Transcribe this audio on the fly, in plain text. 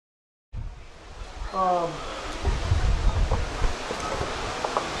I'll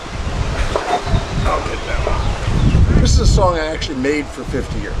get that one. This is a song I actually made for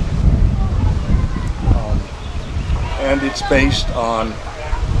 50 years. And it's based on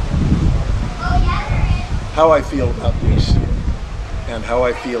how I feel about these and how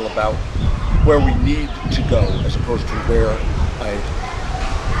I feel about where we need to go as opposed to where I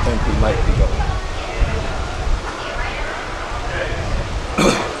think we might be going.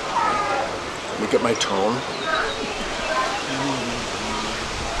 Let me get my tone.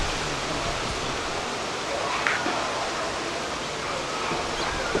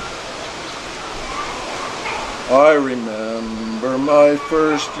 I remember my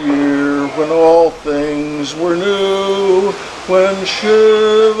first year when all things were new, when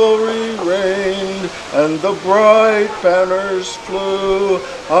chivalry reigned and the bright banners flew.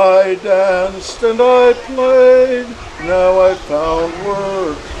 I danced and I played, now I found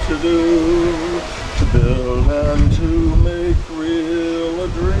work to do, to build and to make real a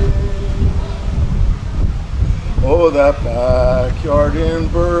dream. Oh, that backyard in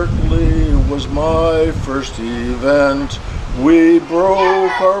Berkeley was my first event. We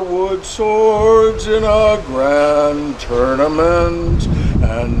broke our wood swords in a grand tournament,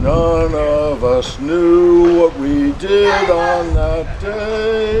 and none of us knew what we did on that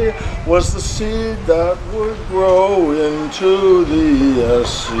day was the seed that would grow into the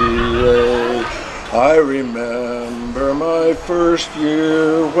SCA. I remember my first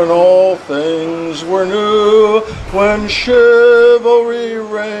year when all things were new, when chivalry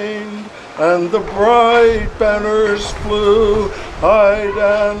reigned and the bright banners flew. I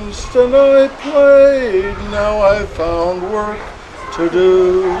danced and I played, now I found work to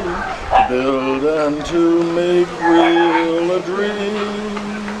do, to build and to make real a dream.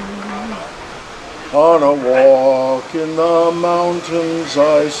 On a walk in the mountains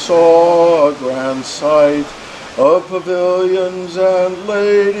I saw a grand sight of pavilions and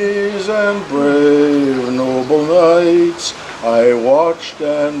ladies and brave noble knights. I watched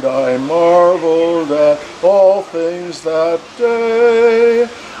and I marveled at all things that day.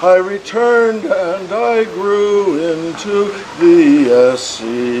 I returned and I grew into the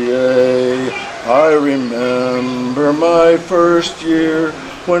SCA. I remember my first year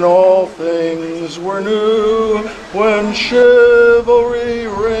when all things were new, when chivalry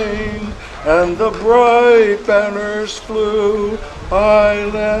reigned and the bright banners flew. I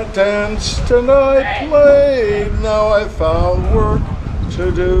danced and I played, now I found work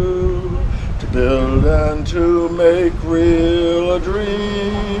to do, to build and to make real a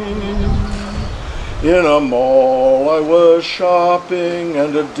dream. In a mall I was shopping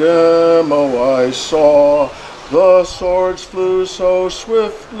and a demo I saw. The swords flew so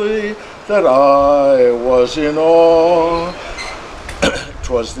swiftly that I was in awe.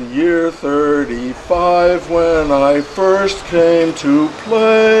 'Twas the year 35 when I first came to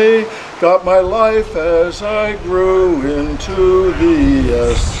play. Got my life as I grew into the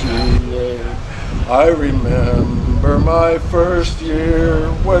SCA. I remember my first year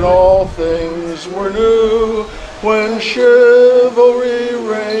when all things were new, when chivalry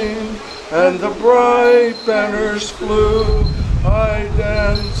reigned and the bright banners flew. I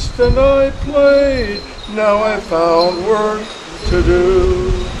danced and I played, now I found work to do,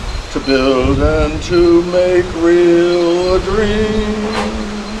 to build and to make real a dream.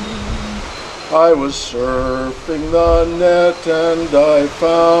 I was surfing the net and I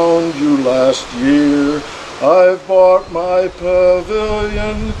found you last year. I've bought my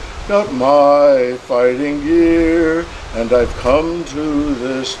pavilion, got my fighting gear, and I've come to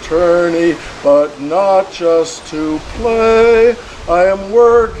this tourney, but not just to play. I am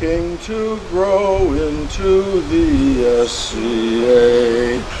working to grow into the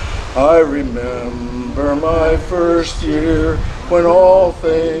SCA. I remember my first year when all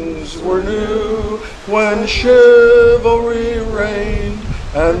things were new, when chivalry reigned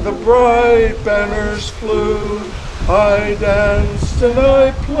and the bright banners flew. I danced and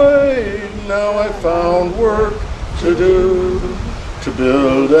I played, now I found work to do, to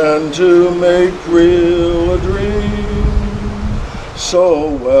build and to make real a dream. So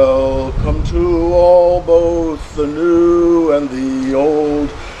welcome to all, both the new and the old,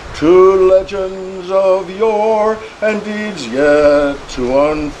 to legends of yore and deeds yet to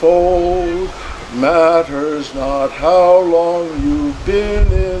unfold. Matters not how long you've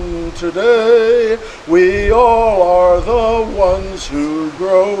been in today, we all are the ones who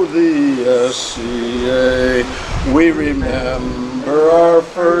grow the SCA. We remember our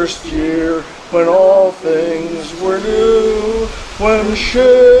first year when all things were new, when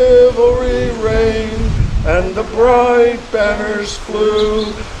chivalry reigned and the bright banners flew.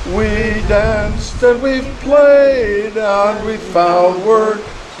 We danced and we've played and we found work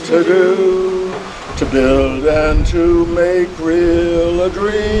to do, to build and to make real a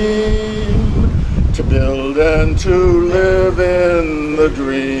dream, to build and to live in the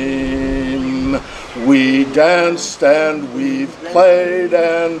dream. We danced and we've played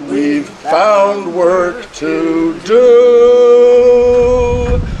and we've found work to do,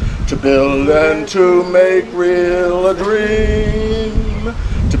 to build and to make real a dream,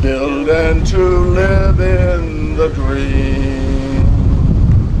 to build and to live in the dream.